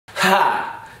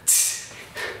Ha!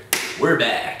 We're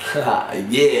back.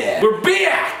 Yeah! We're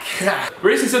back!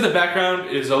 Grayson said the background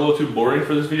is a little too boring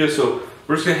for this video, so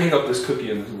we're just gonna hang up this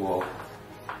cookie on this wall.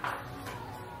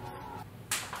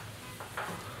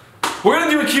 We're gonna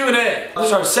do a Q&A. This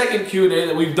is our second Q&A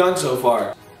that we've done so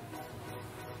far.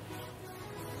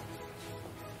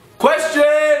 Question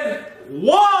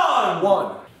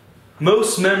 1!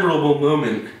 Most memorable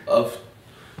moment Of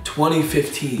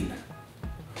 2015.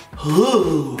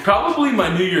 Ooh. Probably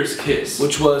my New Year's kiss.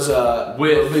 Which was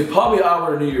with probably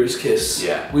our New Year's kiss.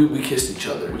 Yeah. We kissed each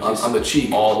other on the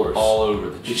cheek, all, of course. all over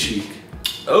the cheek.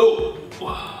 Oh!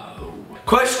 Whoa.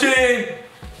 Question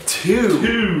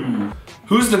 2.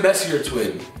 Who's the messier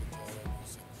twin?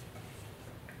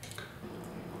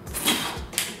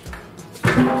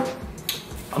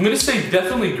 I'm gonna say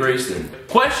definitely Grayson.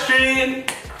 Question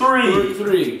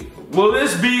 3. Will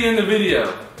this be in the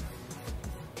video?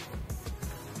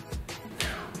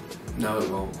 No, it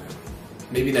won't.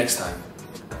 Maybe next time.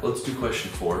 Let's do question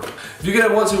 4. If you could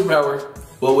have one superpower,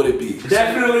 what would it be?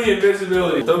 Definitely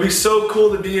invisibility. That would be so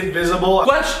cool to be invisible.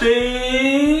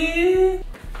 Question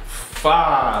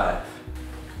 5.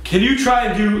 Can you try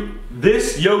and do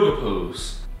this yoga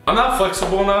pose? I'm not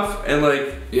flexible enough, and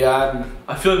like, yeah,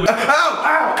 I feel like we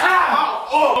Ow!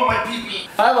 Oh, my pee-pee.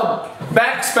 I have a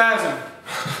back spasm.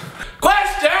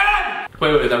 Question!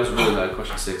 Wait, that was really bad.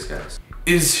 Question 6, guys.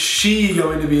 Is she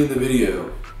going to be in the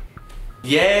video?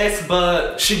 Yes,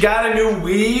 but She got a new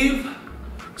weave,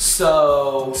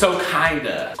 so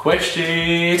kinda.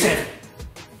 Question 7.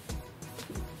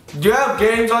 Do you have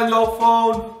games on your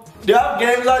phone? Do you have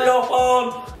games on your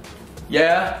phone?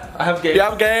 Yeah, I have games. Do you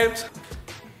have games?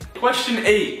 Question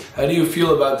 8. How do you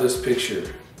feel about this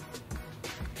picture?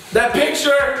 That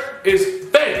picture is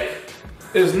fake.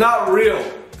 It is not real,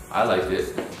 I liked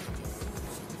it.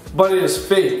 but it is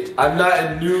fake. I'm not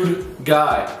a nude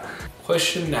guy.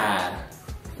 Question 9.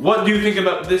 What do you think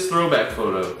about this throwback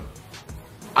photo?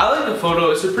 I like the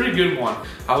photo. It's a pretty good one.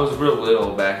 I was real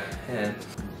little back then.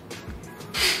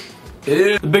 It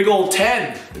is the big old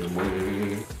 10.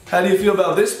 How do you feel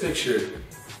about this picture?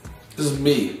 This is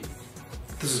me.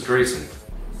 This is Grayson.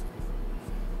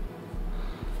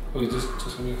 Okay,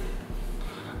 just me.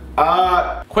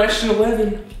 Question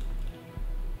 11.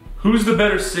 Who's the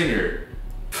better singer?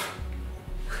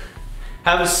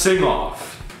 Have a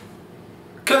sing-off.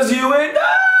 'Cause you and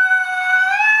I.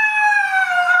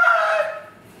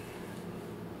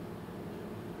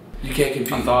 You can't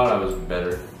compete. I thought I was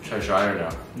better. Should I try or no?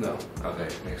 No. Okay,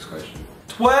 next question.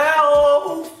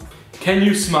 12. Can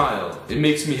you smile? It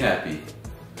makes me happy.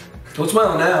 Don't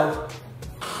smile now.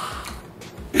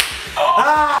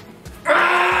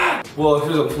 Well, it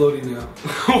feels I'm floating now.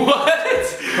 What?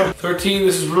 13.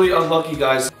 This is really unlucky,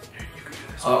 guys.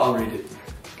 I'll read it.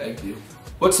 Thank you.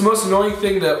 What's the most annoying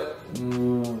thing that?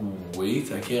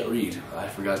 Wait, I can't read. I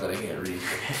forgot that I can't read.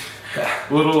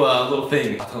 little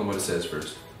thing. I'll tell them what it says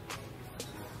first.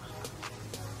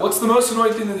 What's the most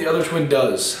annoying thing that the other twin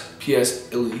does?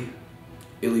 P.S. Illy.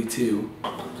 Illy 2.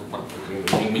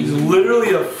 He's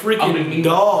literally a freaking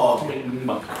dog.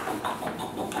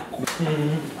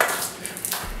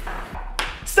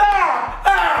 Stop!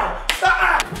 Ow!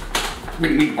 Stop!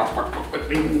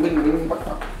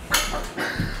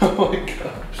 Oh my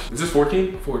gosh. Is this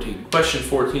 14? 14. Question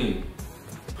 14.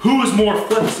 Who is more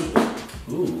flexible?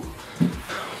 Ooh.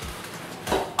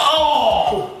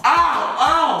 Oh! Ow!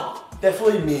 Ow!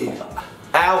 Definitely me.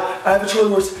 Ow! I have a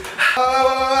chilling words.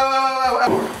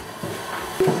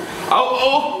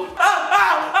 Oh!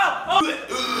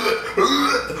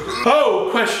 Oh!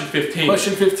 Question 15.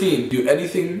 Question 15. Do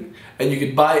anything, and you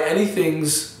could buy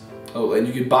anythings. Oh, and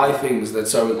you could buy things that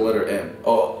start with the letter M.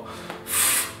 Oh.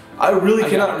 I really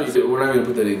cannot read it. We're not going to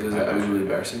put that in because that was really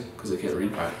embarrassing because I can't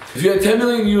read. Right. If you had $10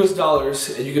 million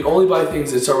US and you could only buy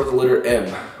things that start with the letter M,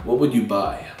 what would you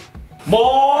buy?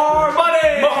 More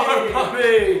money! More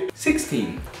money!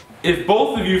 16. If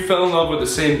both of you fell in love with the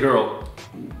same girl,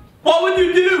 what would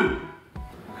you do?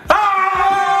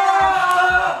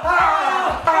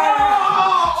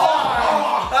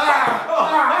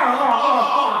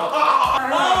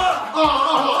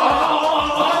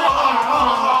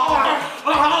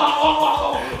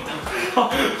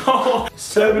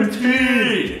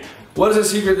 17. What is a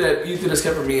secret that Ethan has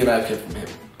kept from me and I've kept from him?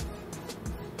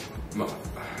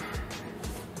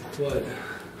 What?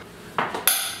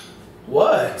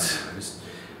 What?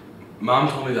 Mom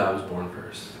told me that I was born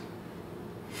first.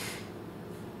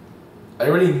 I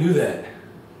already knew that.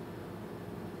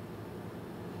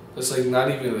 That's like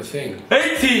not even a thing.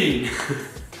 18.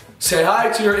 Say hi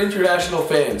to your international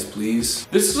fans, please.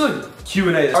 This is a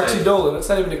Q&A. Archie Dolan, that's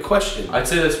not even a question. I'd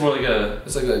say that's more like a...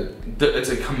 It's like a... It's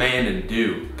a command and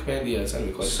do. Command, yeah, it's not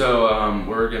even a question. So,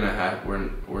 we're gonna...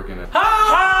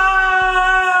 Hi!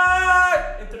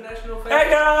 International fans.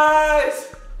 Hey,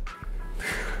 guys!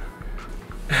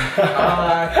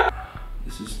 Hi.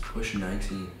 This is push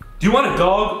 19. Do you want a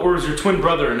dog, or is your twin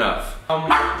brother enough?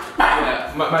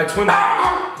 Yeah, my twin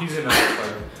brother, he's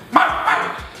enough.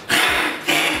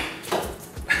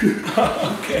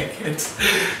 Okay,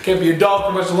 can't be a dog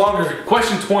for much longer.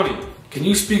 Question 20. Can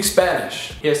you speak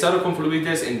Spanish? He estado con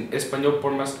fluidez en español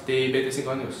por más de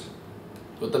 25 años.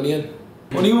 Yo también.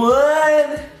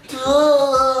 21!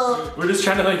 We're just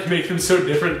trying to like make them so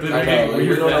different that I know, we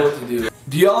don't know what to do.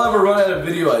 Do y'all ever run out of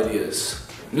video ideas?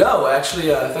 No, actually,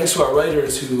 thanks to our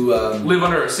writers who live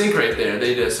under a sink right there.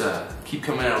 They just keep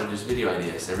coming out with just video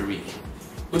ideas every week.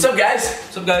 What's up, guys?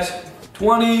 What's up, guys?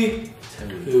 22.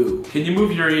 Can you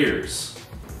move your ears?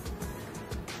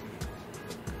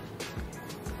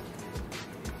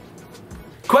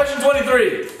 Question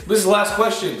 23. This is the last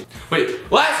question.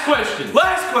 Wait, last question.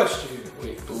 Last question.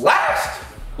 Wait, last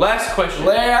question.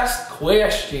 Last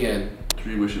question.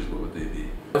 3 wishes, what would they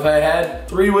be? If I had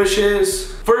 3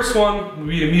 wishes. First one would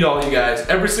be to meet all you guys,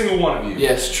 every single one of you.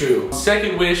 Yes, true.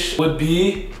 Second wish would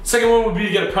be, to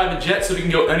get a private jet so we can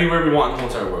go anywhere we want in the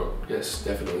whole entire world. Yes,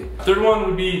 definitely. Third one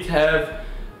would be to have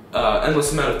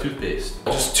endless amount of toothpaste.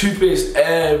 Just toothpaste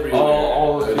everywhere.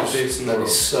 All the toothpaste in the That'd world.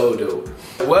 be so dope.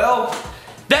 Well,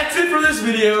 that's it for this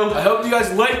video. I hope you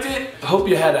guys liked it. I hope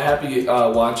you had a happy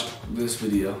watch this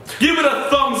video. Give it a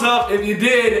thumbs up. If you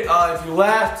did, if you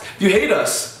laughed, if you hate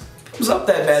us, thumbs up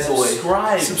that bad boy.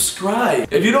 Subscribe.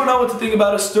 If you don't know what to think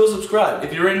about us, still subscribe.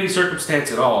 If you're in any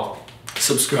circumstance at all,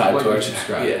 subscribe to our channel.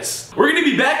 subscribe. Yes. We're gonna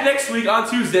be back next week on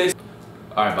Tuesdays.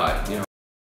 Alright, bye.